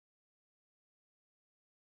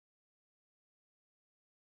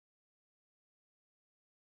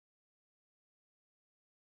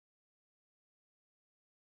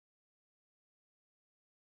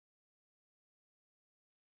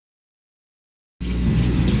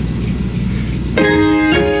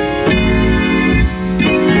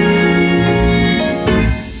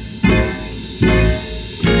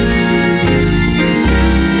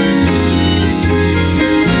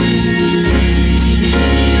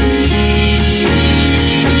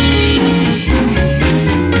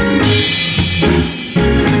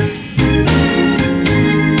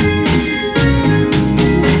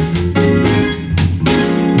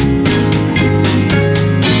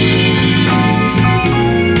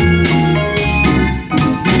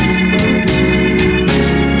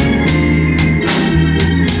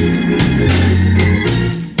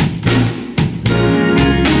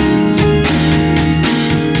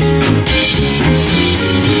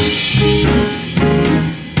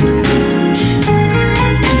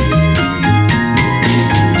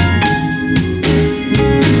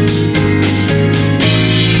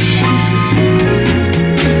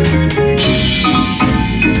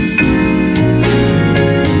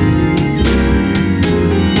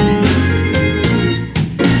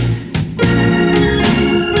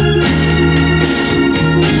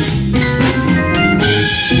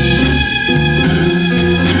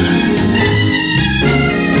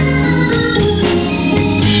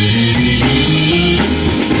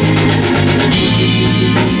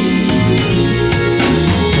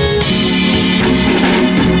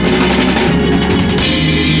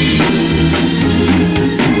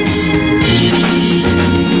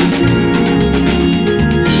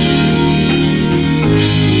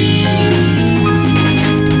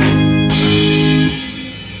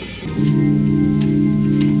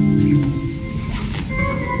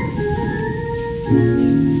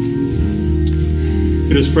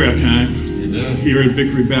It is prayer time here at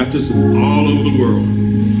Victory Baptist and all over the world.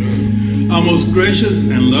 Our most gracious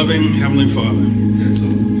and loving Heavenly Father,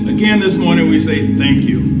 again this morning we say thank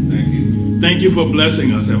you. Thank you. Thank you for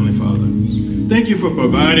blessing us, Heavenly Father. Thank you for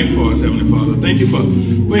providing for us, Heavenly Father. Thank you for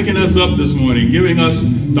waking us up this morning, giving us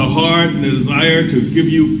the heart and the desire to give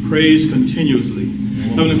you praise continuously.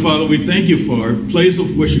 Heavenly Father, we thank you for our place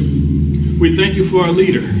of worship. We thank you for our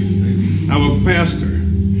leader, our pastor.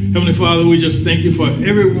 Heavenly Father, we just thank you for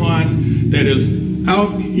everyone that is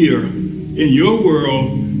out here in your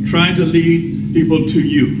world trying to lead people to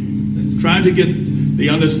you, trying to get the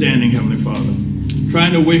understanding, Heavenly Father,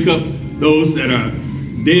 trying to wake up those that are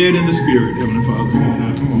dead in the spirit, Heavenly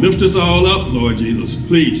Father. Lift us all up, Lord Jesus.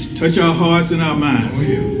 Please touch our hearts and our minds.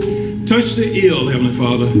 Touch the ill, Heavenly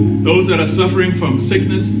Father, those that are suffering from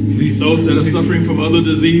sickness, those that are suffering from other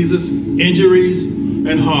diseases, injuries,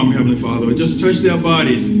 and harm, Heavenly Father. Just touch their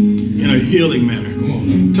bodies in a healing manner.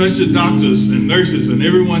 Touch the doctors and nurses and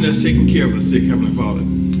everyone that's taking care of the sick, Heavenly Father.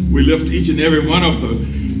 We lift each and every one of the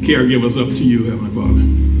caregivers up to you, Heavenly Father.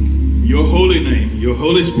 Your holy name, your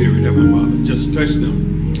Holy Spirit, Heavenly Father, just touch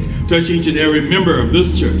them. Touch each and every member of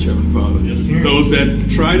this church, Heavenly Father. Yes, those that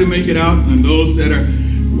try to make it out and those that are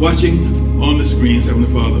watching on the screens,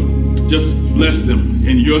 Heavenly Father. Just bless them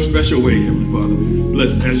in your special way, Heavenly Father.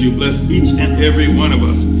 Bless as you bless each and every one of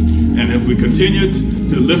us. And if we continue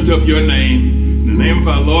to lift up your name, in the name of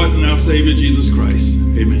our Lord and our Savior, Jesus Christ.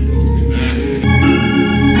 Amen.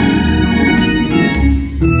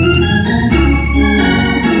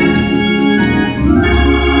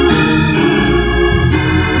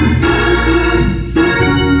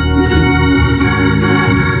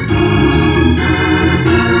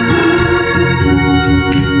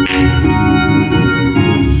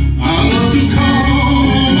 I love to call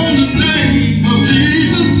on the name of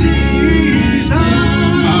Jesus.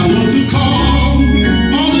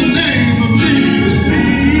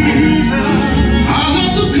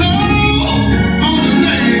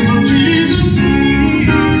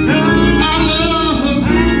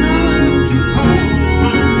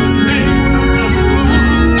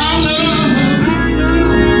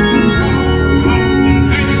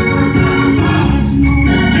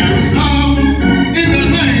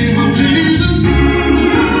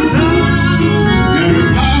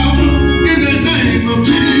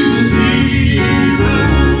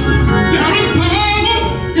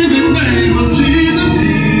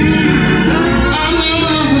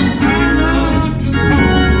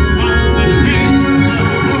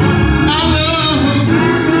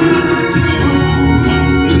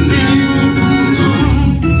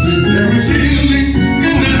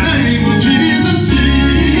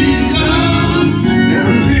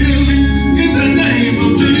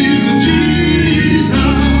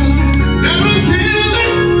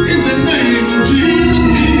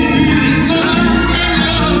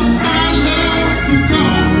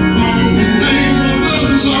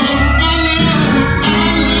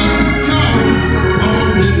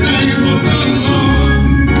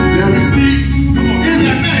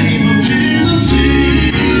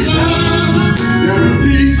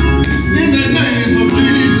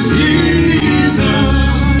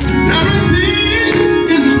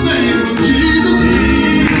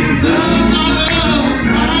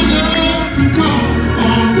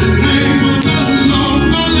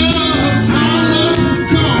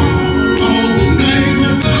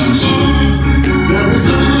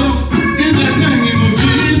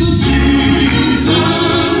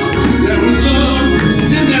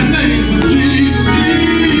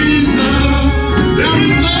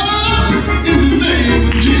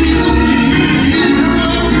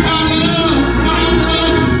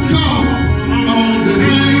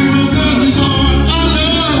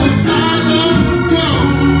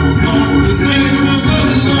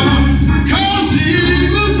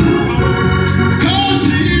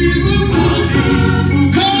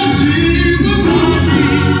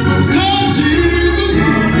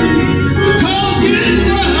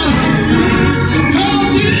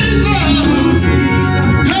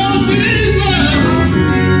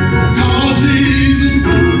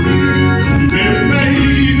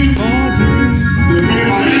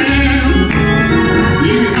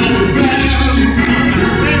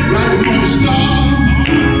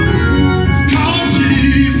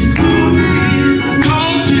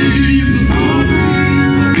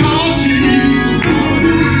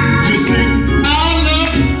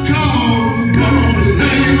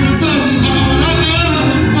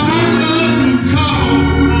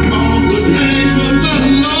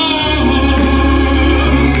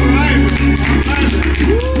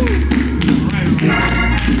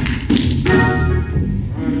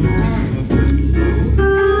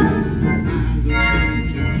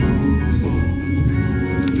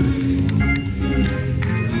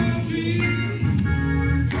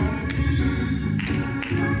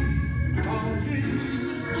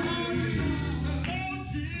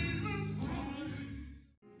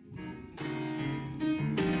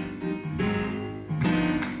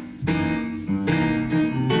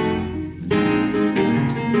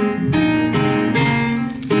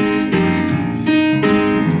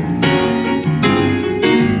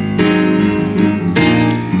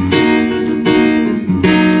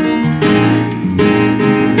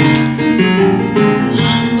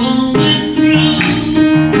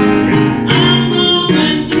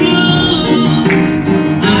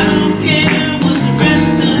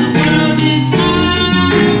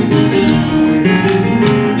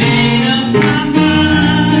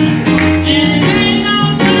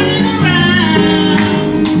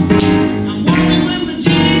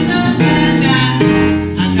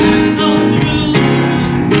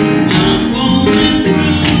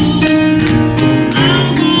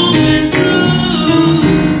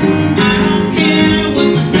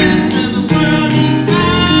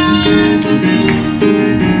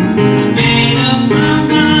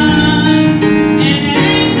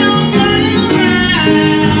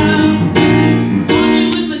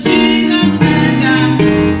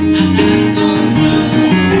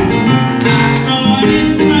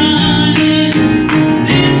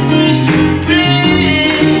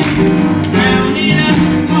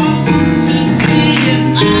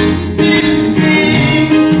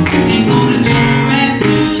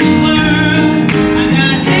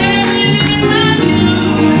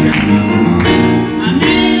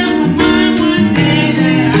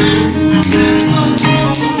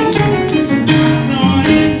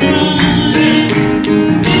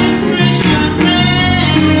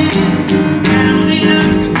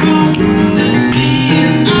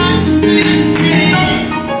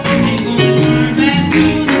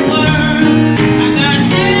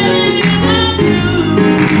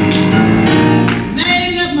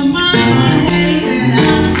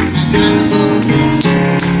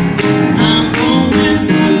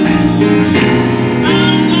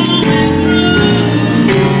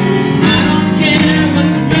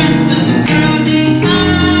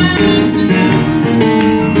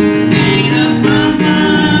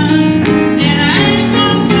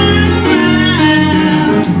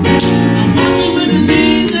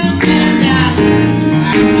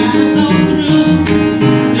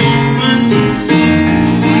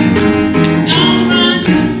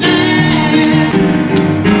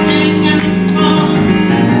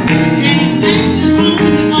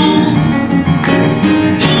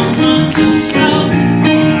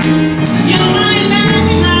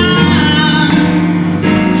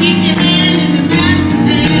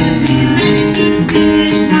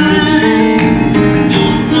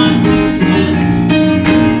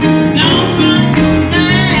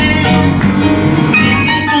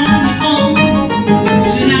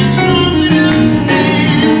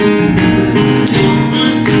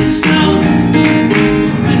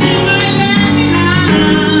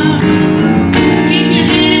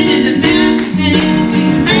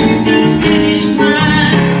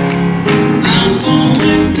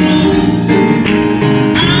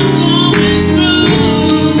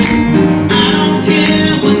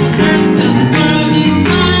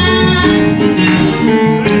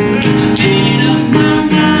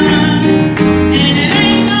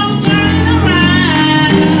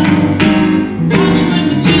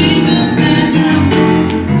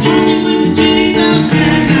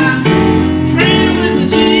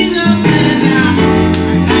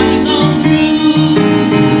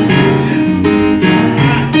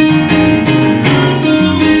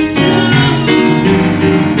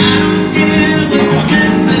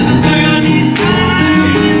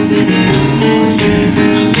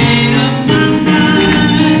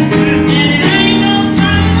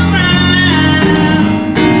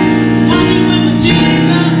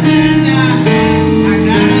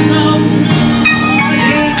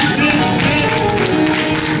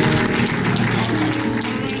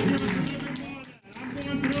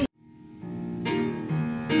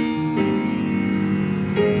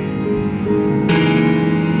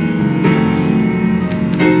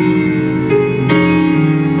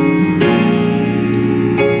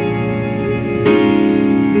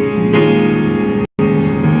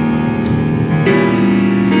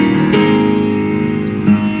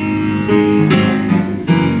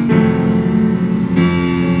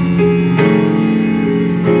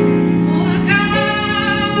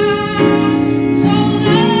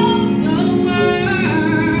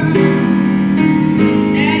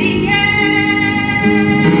 That he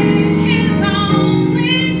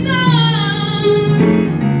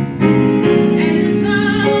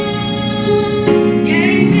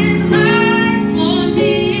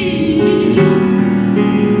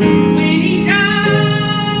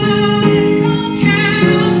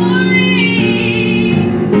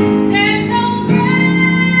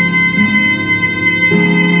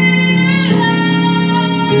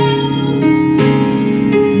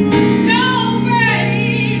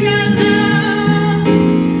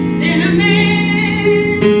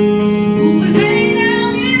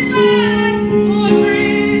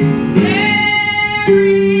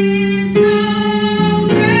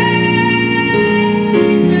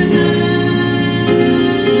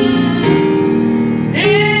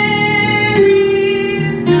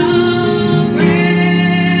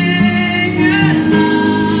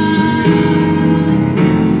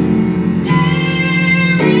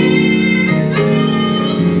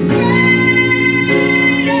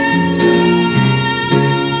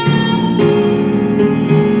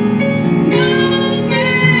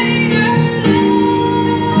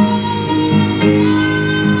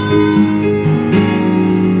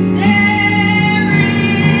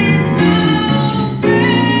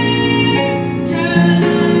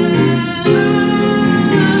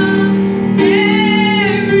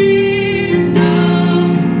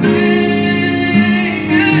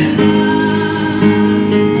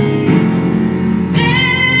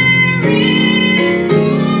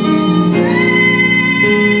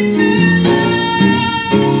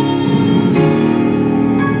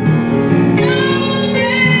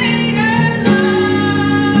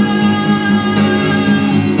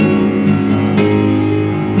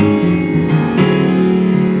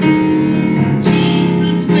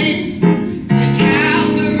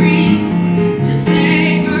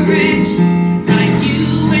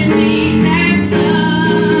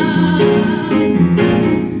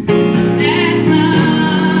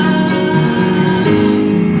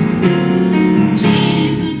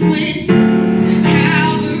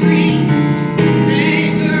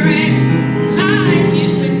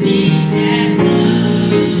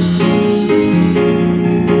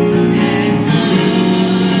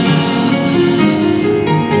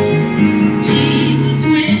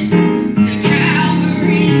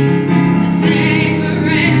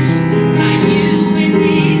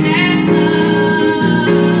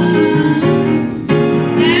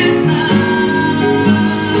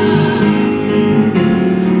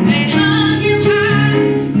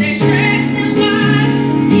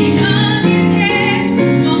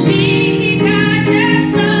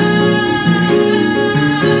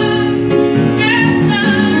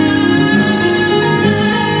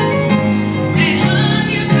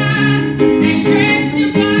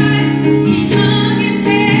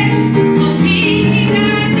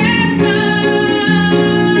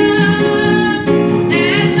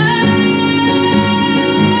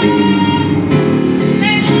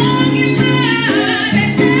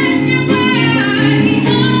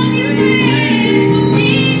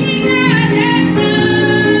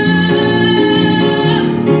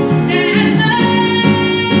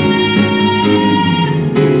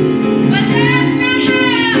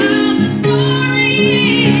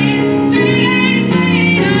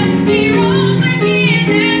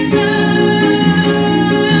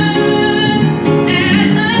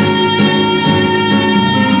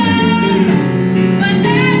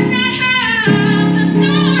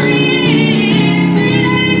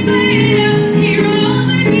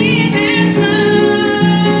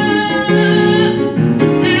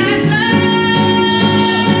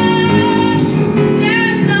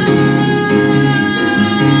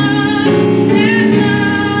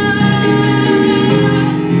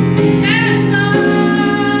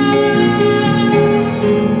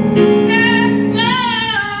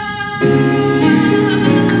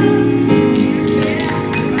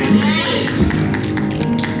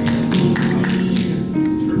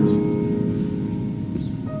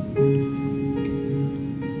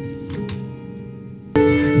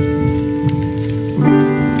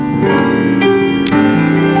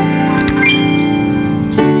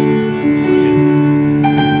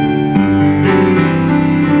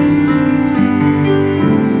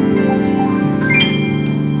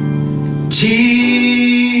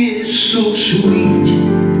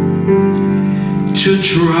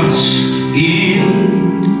trust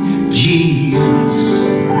in Jesus,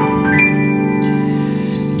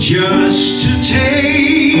 just to take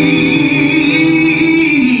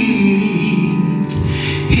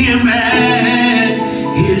him at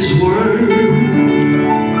his word,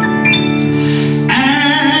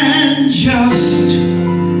 and just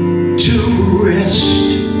to rest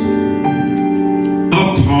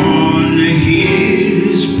upon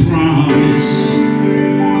his promise,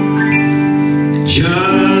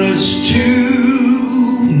 just to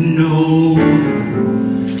know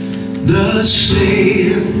thus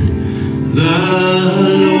saith the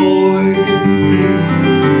Lord.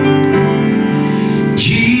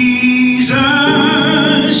 Jesus,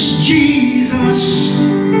 Jesus,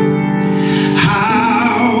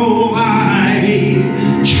 how I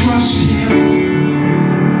trust him,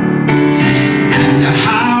 and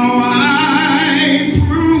how I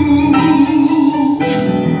prove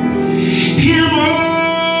him o'er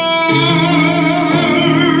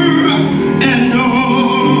and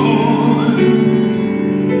o'er.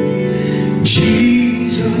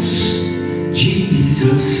 Jesus,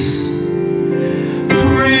 Jesus,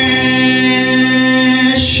 precious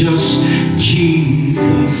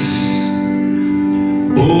Jesus,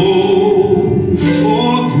 oh,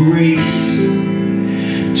 for grace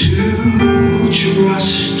to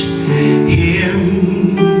trust him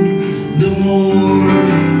the more.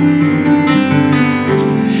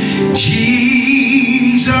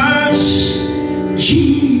 Jesus,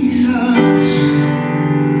 Jesus,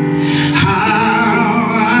 how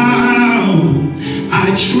I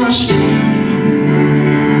trust him,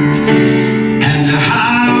 and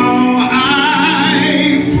how I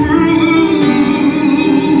prove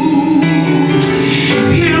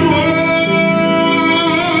him o'er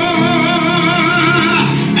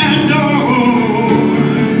and o'er.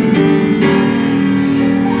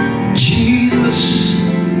 Jesus,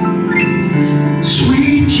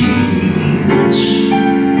 sweet Jesus,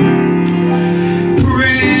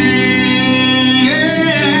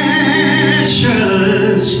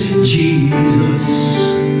 precious Jesus,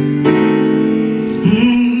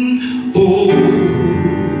 oh,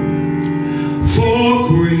 for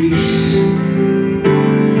grace,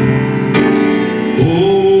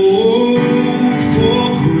 oh, for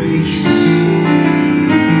grace,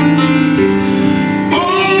 oh,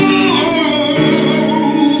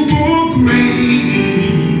 for grace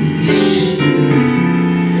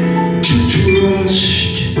to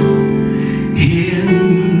trust him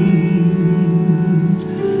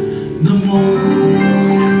the more.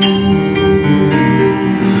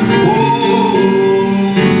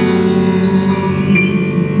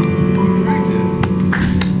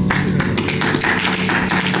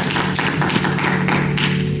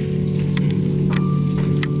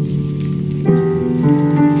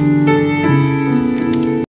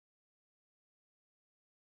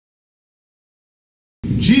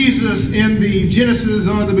 Jesus, in the Genesis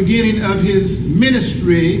or the beginning of his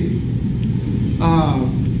ministry,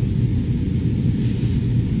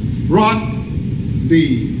 brought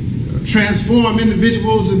the transformed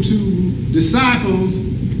individuals into disciples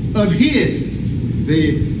of his.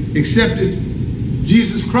 They accepted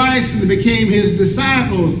Jesus Christ and they became his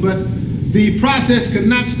disciples, but the process could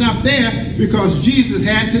not stop there because Jesus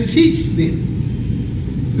had to teach them.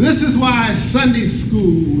 This is why Sunday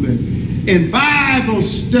school and Bible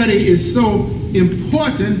study is so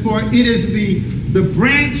important, for it is the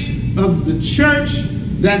branch of the church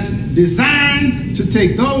that's designed to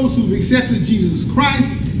take those who've accepted Jesus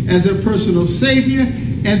Christ as their personal Savior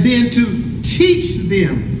and then to teach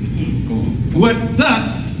them what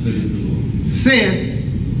thus said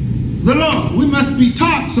the Lord. We must be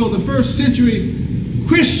taught. So the first century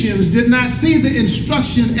Christians did not see the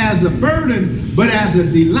instruction as a burden, but as a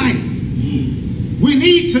delight. We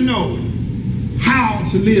need to know how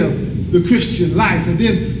to live the Christian life, and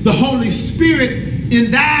then the Holy Spirit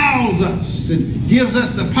endows us and gives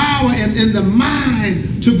us the power and the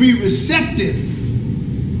mind to be receptive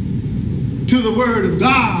to the Word of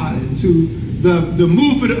God and to the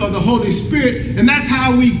movement of the Holy Spirit, and that's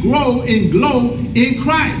how we grow and glow in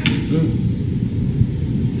Christ.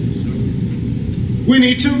 We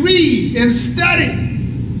need to read and study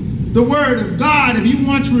the Word of God. If you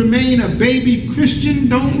want to remain a baby Christian,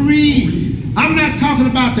 don't read. I'm not talking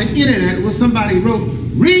about the internet where somebody wrote.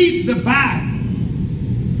 Read the Bible.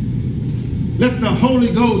 Let the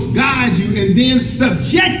Holy Ghost guide you, and then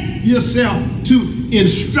subject yourself to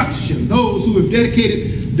instruction. Those who have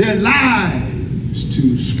dedicated their lives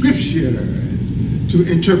to Scripture, to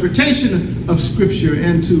interpretation of Scripture,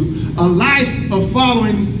 and to a life of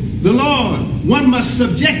following the Lord. One must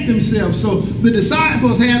subject themselves. So the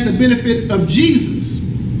disciples had the benefit of Jesus.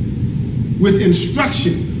 with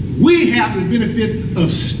instruction. We have the benefit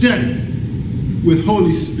of study with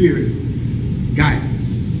Holy Spirit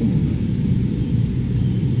guidance.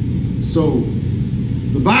 So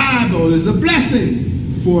the Bible is a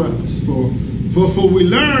blessing for us, for we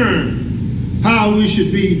learn how we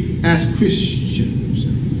should be as Christians.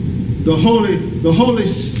 The Holy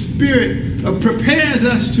Spirit prepares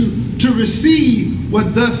us to receive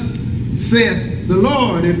what thus saith the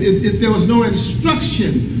Lord. If there was no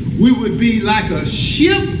instruction, we would be like a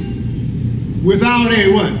ship without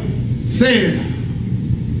a what? Sail.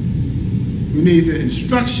 We need the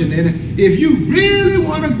instruction. And if you really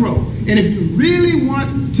want to grow, and if you really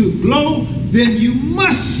want to glow, then you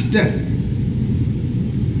must study.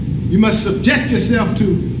 You must subject yourself to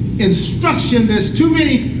instruction. There's too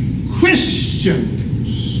many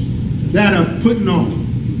Christians that are putting on.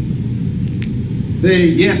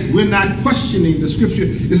 Yes, we're not questioning the scripture.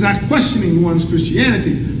 It's not questioning one's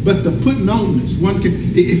Christianity, but the putting on this.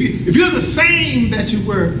 If you're the same that you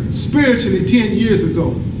were spiritually 10 years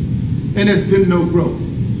ago, and there's been no growth,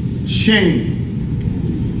 shame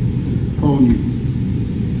on you.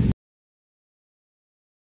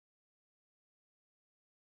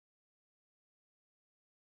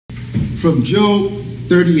 From Job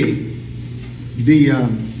 38, the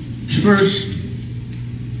first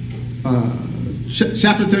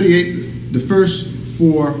chapter 38, the first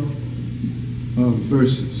 4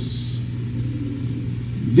 verses.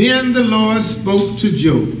 Then the Lord spoke to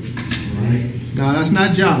Job. Right. Now that's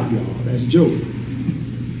not Job, y'all. That's Job.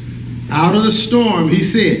 Out of the storm, he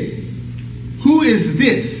said, "Who is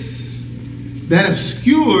this that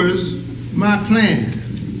obscures my plan?"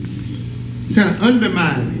 Kind of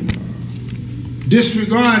undermining,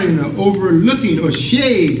 disregarding, or overlooking, or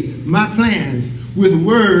shade my plans with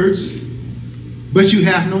words, but you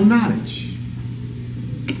have no knowledge.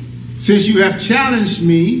 Since you have challenged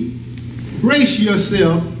me, brace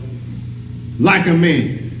yourself like a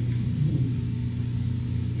man.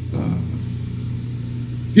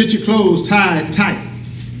 Get your clothes tied tight,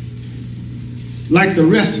 like the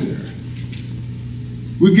wrestler.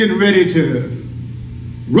 We're getting ready to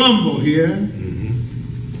rumble here. Mm-hmm.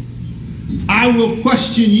 I will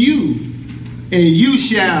question you, and you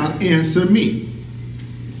shall answer me.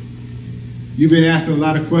 You've been asking a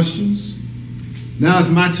lot of questions. Now it's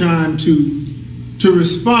my time to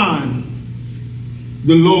respond,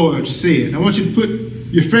 the Lord said. I want you to put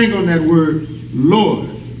your finger on that word, Lord.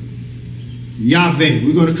 Yahweh.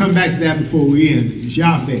 We're going to come back to that before we end. It's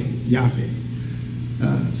Yahweh. Yahweh.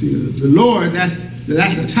 See, the Lord, that's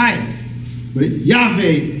the title. But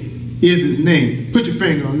Yahweh is his name. Put your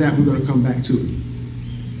finger on that. We're going to come back to it.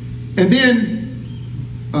 And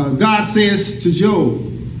then God says to Job,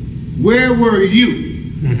 where were you?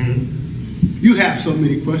 Mm-hmm. You have so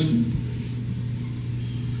many questions.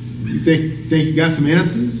 You think you got some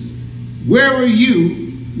answers? Where were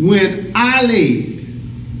you when I laid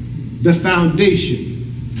the foundation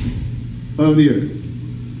of the earth?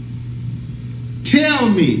 Tell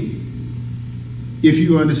me if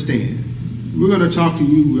you understand. We're going to talk to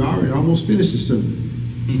you. We already almost finished the sermon.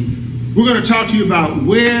 Mm-hmm. We're going to talk to you about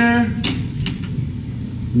where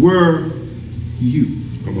were you?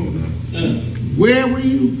 Come on now. Where were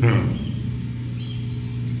you?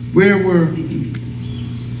 Where were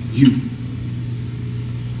you?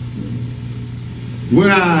 When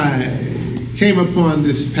I came upon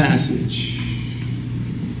this passage,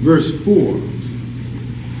 verse 4,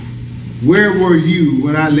 where were you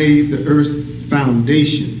when I laid the earth's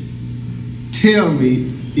foundation? Tell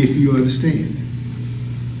me if you understand.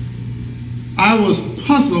 I was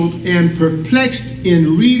puzzled and perplexed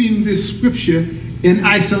in reading this scripture in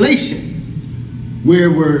isolation.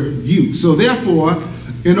 Where were you? So therefore,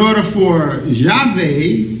 in order for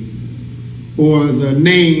Yahweh, or the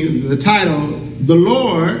name, the title, the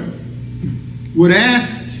Lord, would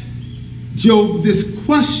ask Job this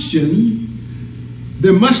question,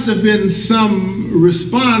 there must have been some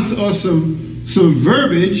response or some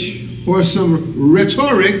verbiage or some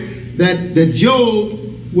rhetoric that Job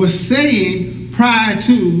was saying prior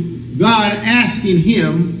to God asking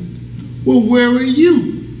him, well, where were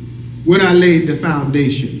you when I laid the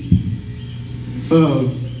foundation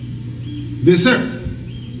of this earth?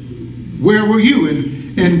 Where were you?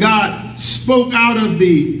 And God spoke out of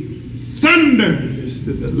the thunder,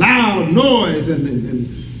 the loud noise, and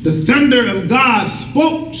the thunder of God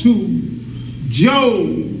spoke to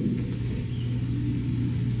Job.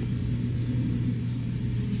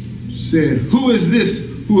 Said, who is this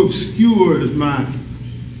who obscures my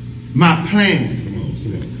plan?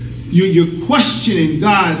 You're questioning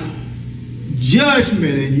God's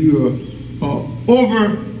judgment, and you're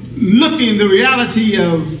overlooking looking the reality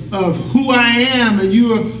of who I am, and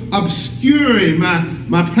you are obscuring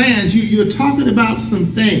my plans. You're talking about some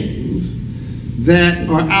things that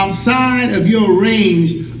are outside of your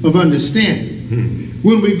range of understanding.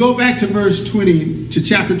 When we go back to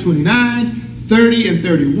chapter 29, 30, and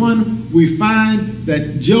 31, we find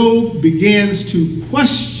that Job begins to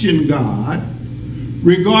question God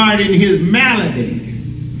regarding his malady.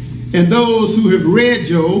 And those who have read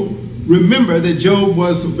Job remember that Job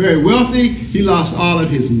was very wealthy. He lost all of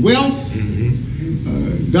his wealth.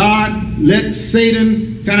 God let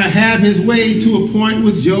Satan kind of have his way to a point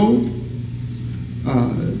with Job.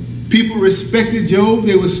 People respected Job.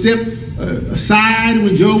 They would step aside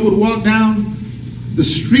when Job would walk down the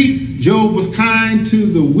street. Job was kind to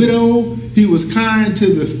the widow. He was kind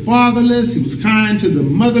to the fatherless. He was kind to the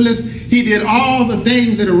motherless. He did all the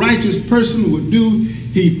things that a righteous person would do.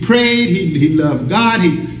 He prayed. He loved God.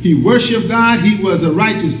 He worshiped God. He was a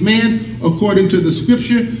righteous man according to the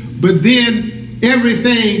scripture. But then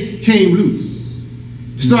everything came loose.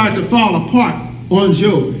 Started to fall apart on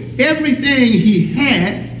Job. Everything he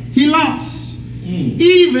had, he lost.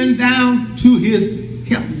 Even down to his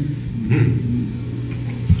health.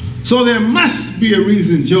 So there must be a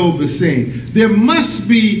reason Job is saying. There must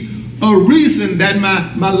be a reason that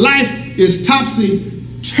my life is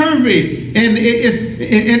topsy-turvy, and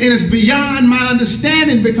it's beyond my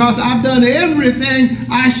understanding, because I've done everything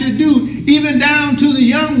I should do, even down to the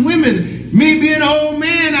young women. Me being an old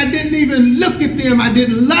man, I didn't even look at them. I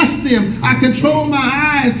didn't lust them. I controlled my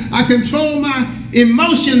eyes. I controlled my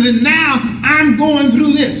emotions, and now I'm going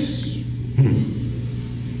through this.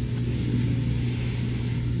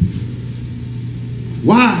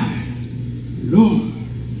 Why, Lord?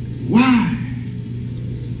 Why?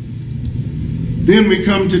 Then we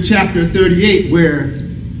come to chapter 38, where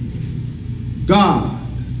God,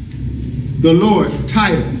 the Lord,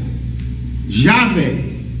 titled Yahweh,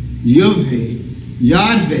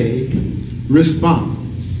 Yahweh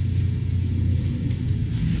responds.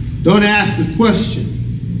 Don't ask a question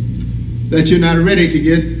that you're not ready to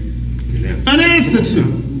get an answer to.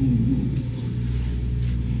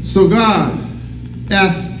 So God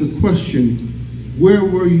asks the question, where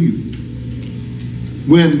were you?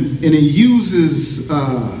 And he uses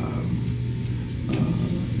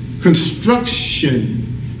construction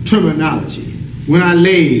terminology. When I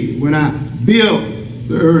built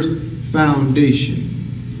the earth foundation,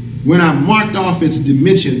 when I marked off its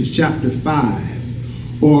dimensions, chapter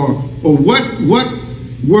 5, or what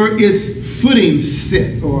were its footings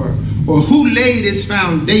set, or who laid its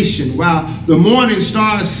foundation, while the morning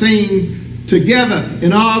stars sang together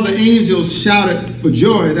and all the angels shouted for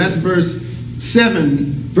joy. That's verse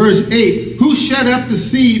 7. Verse 8, who shut up the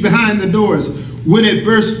sea behind the doors when it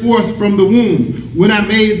burst forth from the womb? When I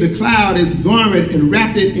made the cloud its garment and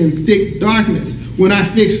wrapped it in thick darkness? When I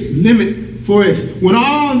fixed limit for it? When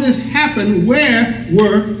all this happened, where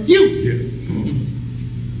were you? Yeah.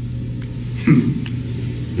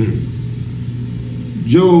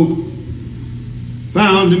 Job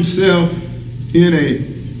found himself in a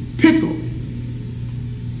pickle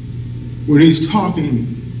when he's talking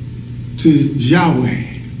to Yahweh.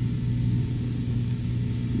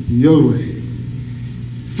 Yahweh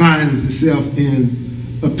finds himself in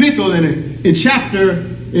a pickle in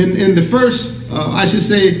the first, I should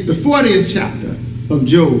say, the 40th chapter of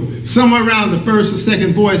Job. Somewhere around the first or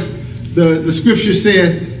second voice, the scripture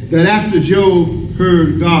says that after Job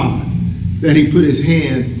heard God, that he put his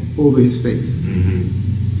hand over his face.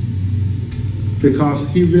 Because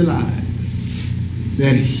he realized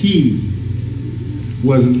that he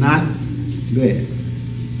was not there.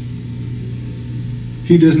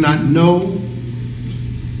 He does not know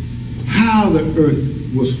how the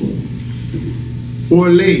earth was formed or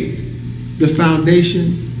laid the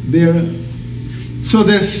foundation thereof. So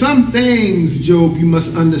there's some things, Job, you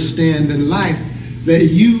must understand in life that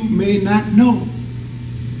you may not know.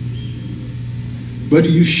 But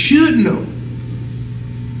you should know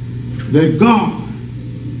that God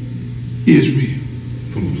is real.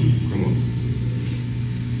 Come on.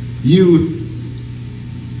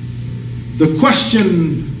 The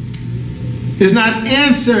question is not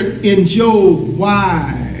answered in Job,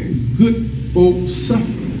 why good folks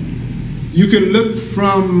suffer. You can look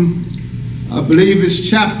from, I believe it's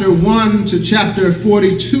chapter 1 to chapter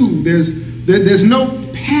 42. There's no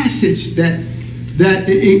passage that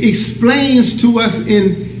explains to us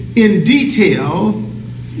in detail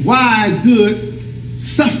why good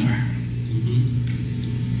suffer.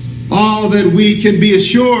 All that we can be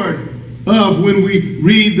assured of when we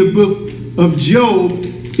read the book of Job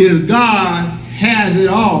is God has it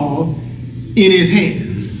all in his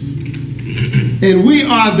hands. And we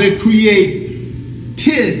are the created.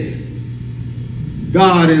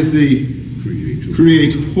 God is the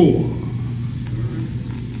creator.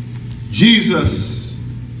 Jesus,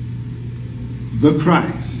 the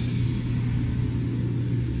Christ.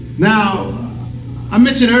 Now, I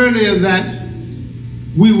mentioned earlier that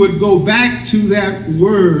we would go back to that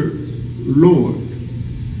word, Lord,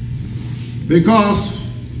 because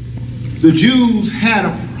the Jews had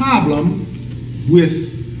a problem with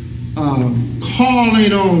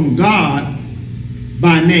calling on God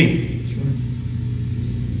by name.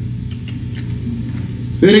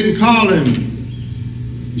 They didn't call him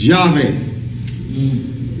Yahweh,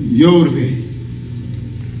 Yodveh.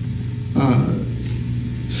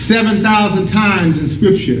 7,000 times in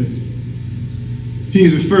Scripture,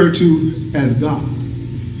 he's referred to as God.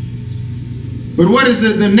 But what is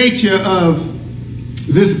the nature of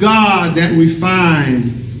this God that we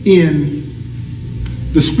find in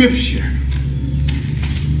the Scripture?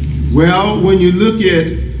 Well, when you look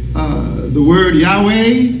at the word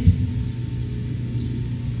Yahweh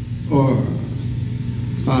or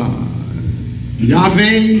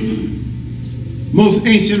Yahweh, most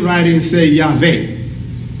ancient writings say Yahweh.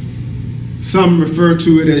 Some refer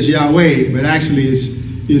to it as Yahweh, but actually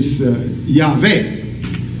it's Yahweh,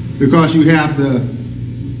 because you have the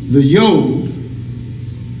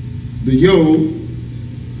Yod,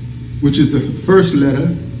 which is the first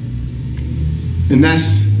letter, and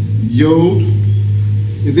that's Yod.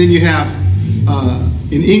 And then you have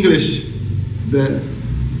in English the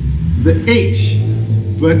H,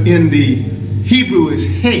 but in the Hebrew is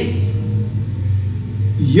He.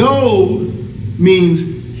 Yod means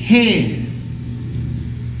hand.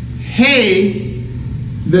 He,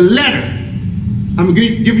 the letter. I'm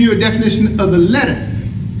giving you a definition of the letter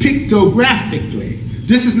pictographically.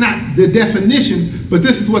 This is not the definition, but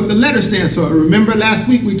this is what the letter stands for. Remember last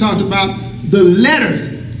week we talked about the letters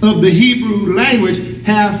of the Hebrew language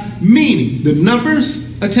have meaning. The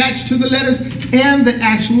numbers attached to the letters and the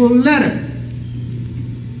actual letter.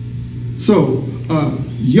 So,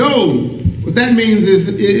 Yod, what that means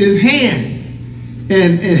is hand.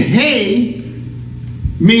 And He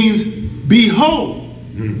means behold.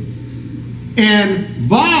 And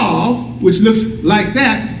Vav, which looks like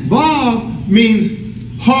that, Vav means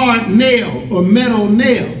hard nail or metal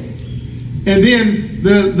nail. And then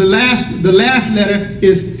the last letter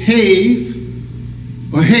is Have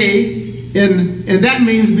or Hey, and that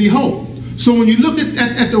means behold. So when you look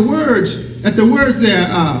at the words there,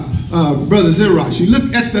 Brother Xerox, you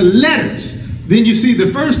look at the letters, then you see the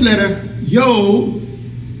first letter, Yod,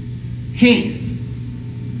 hand.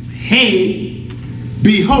 Hey,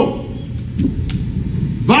 behold.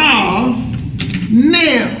 Vav,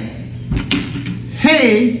 nail.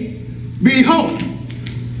 Hey, behold.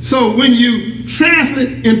 So when you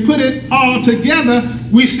translate and put it all together,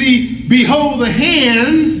 we see behold the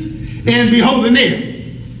hands and behold the nail.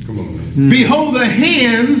 Come on. Behold the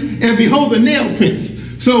hands and behold the nail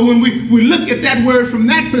prints. So when we look at that word from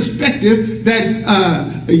that perspective, that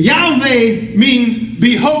Yahweh means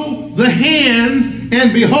behold the hands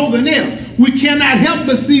and behold the nails. We cannot help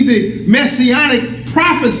but see the messianic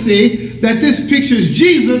prophecy that this pictures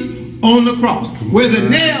Jesus on the cross, where the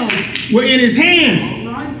nails were in his hand.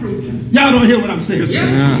 Y'all don't hear what I'm saying?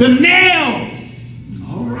 Yes. The nail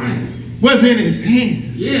was in his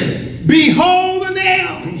hand. Yeah. Behold the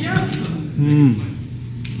nail. Yes.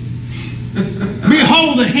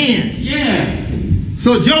 Behold the hand. Yeah.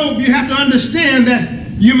 So Job, you have to understand that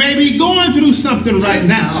you may be going through something right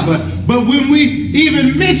now, but when we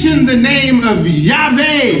even mention the name of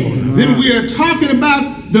Yahweh, then we are talking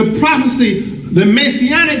about the prophecy, the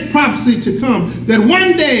messianic prophecy to come, that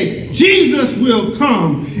one day Jesus will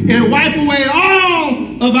come and wipe away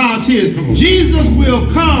all of our tears. Jesus will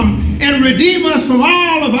come and redeem us from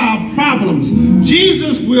all of our problems.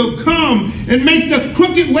 Jesus will come and make the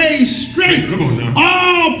crooked ways straight.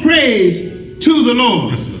 All praise to the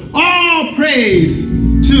Lord. All praise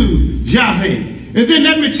to Yahweh. And then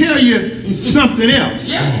let me tell you something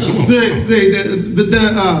else.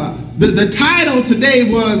 The title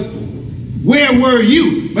today was, where were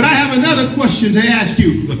you? But I have another question to ask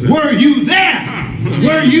you. Were you there?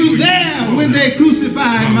 Were you there when they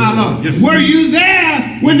crucified my Lord? Were you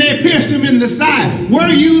there when they pierced him in the side? Were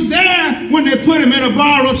you there when they put him in a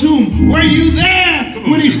borrowed tomb? Were you there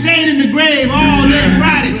when he stayed in the grave all day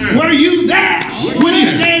Friday? Were you there when he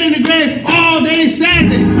stayed in the grave all day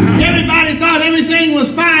Saturday? Everybody thought everything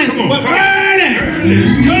was fine, but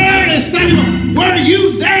early Sunday, were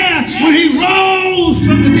you there when he rose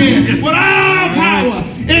from the dead with all power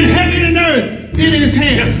in heaven and earth in his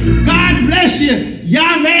hands? God bless you,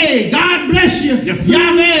 Yahweh. God bless you,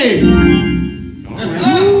 Yahweh.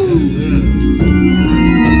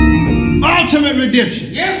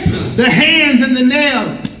 redemption. Yes, sir. The hands and the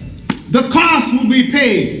nails. The cost will be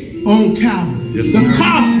paid on Calvary. Yes, the sir.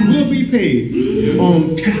 cost will be paid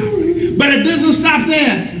on Calvary. But it doesn't stop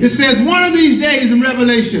there. It says one of these days in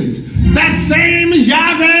Revelations, that same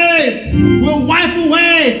Yahweh will wipe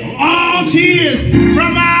away all tears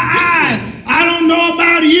from our eyes. I don't know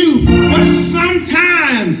about you, but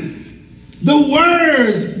sometimes the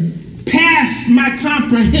words pass my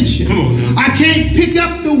comprehension. I can't pick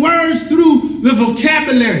up the words through the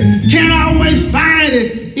vocabulary. Can't always find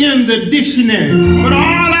it in the dictionary. But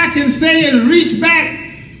all I can say is reach back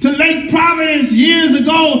to Lake Providence years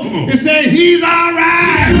ago and say, he's all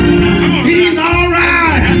right. He's all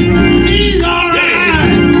right. He's all right.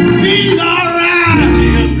 He's all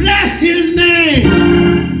right. Bless his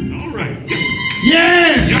name. All right.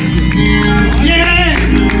 Yeah. Yeah.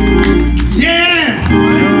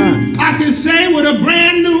 Yeah. I can say with a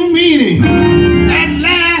brand new meaning, at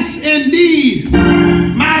last indeed,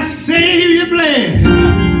 my Savior bled,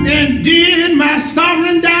 and did my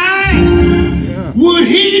sovereign die? Would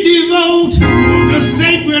he devote the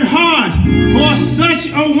sacred heart for such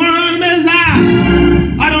a worm as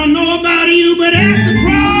I? I don't know about you, but at the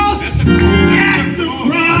cross,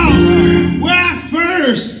 where I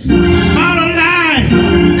first saw the light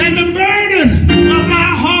and the burden of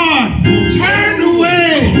my heart turned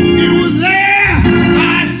away, it was there,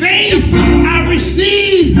 my face, I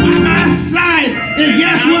received my sight, and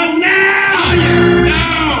guess what now?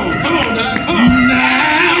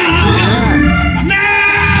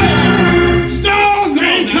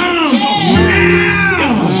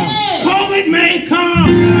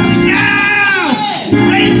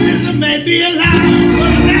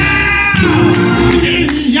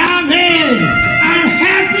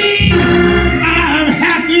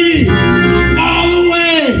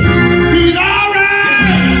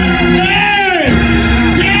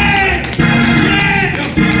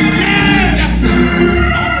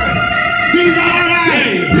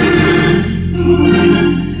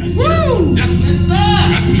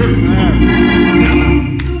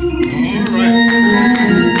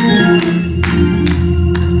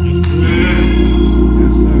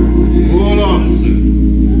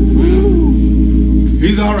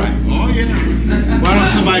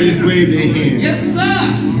 Just wave their hand. Yes,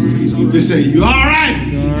 sir. Just say, you all right?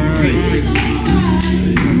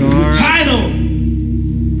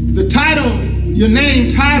 The title, your name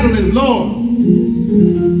title is Lord.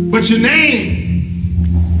 But your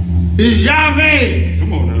name is Yahweh.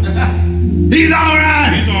 Come on now. He's all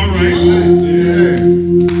right. He's all right. Yeah.